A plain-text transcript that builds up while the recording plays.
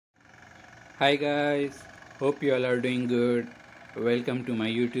Hi guys, hope you all are doing good. Welcome to my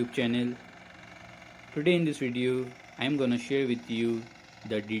YouTube channel. Today in this video, I am gonna share with you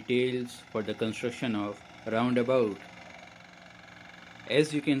the details for the construction of Roundabout.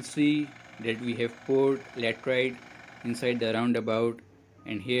 As you can see that we have poured laterite inside the roundabout,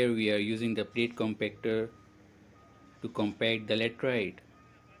 and here we are using the plate compactor to compact the laterite.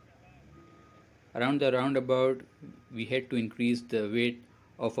 Around the roundabout, we had to increase the width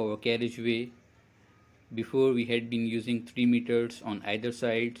of our carriageway. Before we had been using 3 meters on either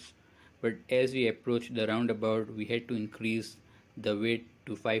sides, but as we approached the roundabout we had to increase the width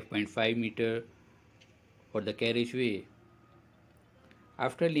to 5.5 meter for the carriageway.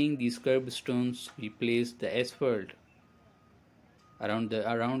 After laying these curb stones, we placed the asphalt. Around the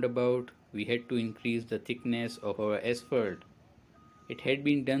roundabout we had to increase the thickness of our asphalt. It had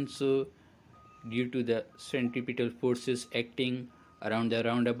been done so due to the centripetal forces acting around the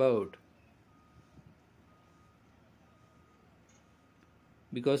roundabout.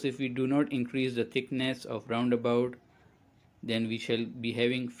 Because if we do not increase the thickness of roundabout, then we shall be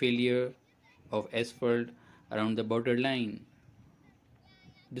having failure of asphalt around the borderline.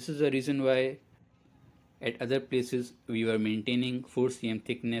 This is the reason why at other places we were maintaining 4 cm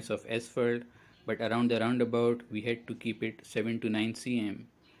thickness of asphalt, but around the roundabout we had to keep it 7 to 9 cm.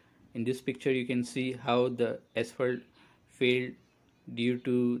 In this picture you can see how the asphalt failed due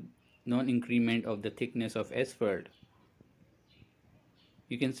to non-increment of the thickness of asphalt.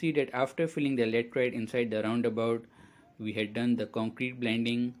 You can see that after filling the laterite inside the roundabout, we had done the concrete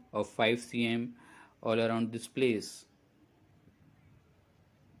blending of 5 cm all around this place.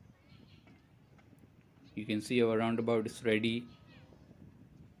 You can see our roundabout is ready.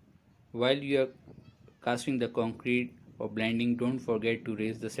 While you are casting the concrete or blending, don't forget to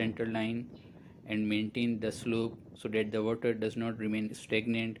raise the center line and maintain the slope so that the water does not remain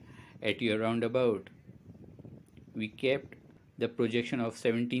stagnant at your roundabout. We kept the projection of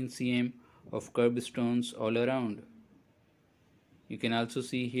 17 cm of curb stones all around. You can also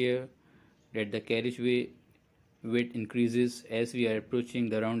see here that the carriageway width increases as we are approaching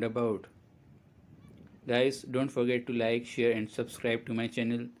the roundabout. Guys, don't forget to like, share and subscribe to my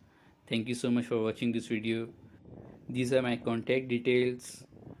channel. Thank you so much for watching this video. These are my contact details.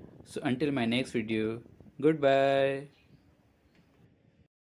 So until my next video, goodbye.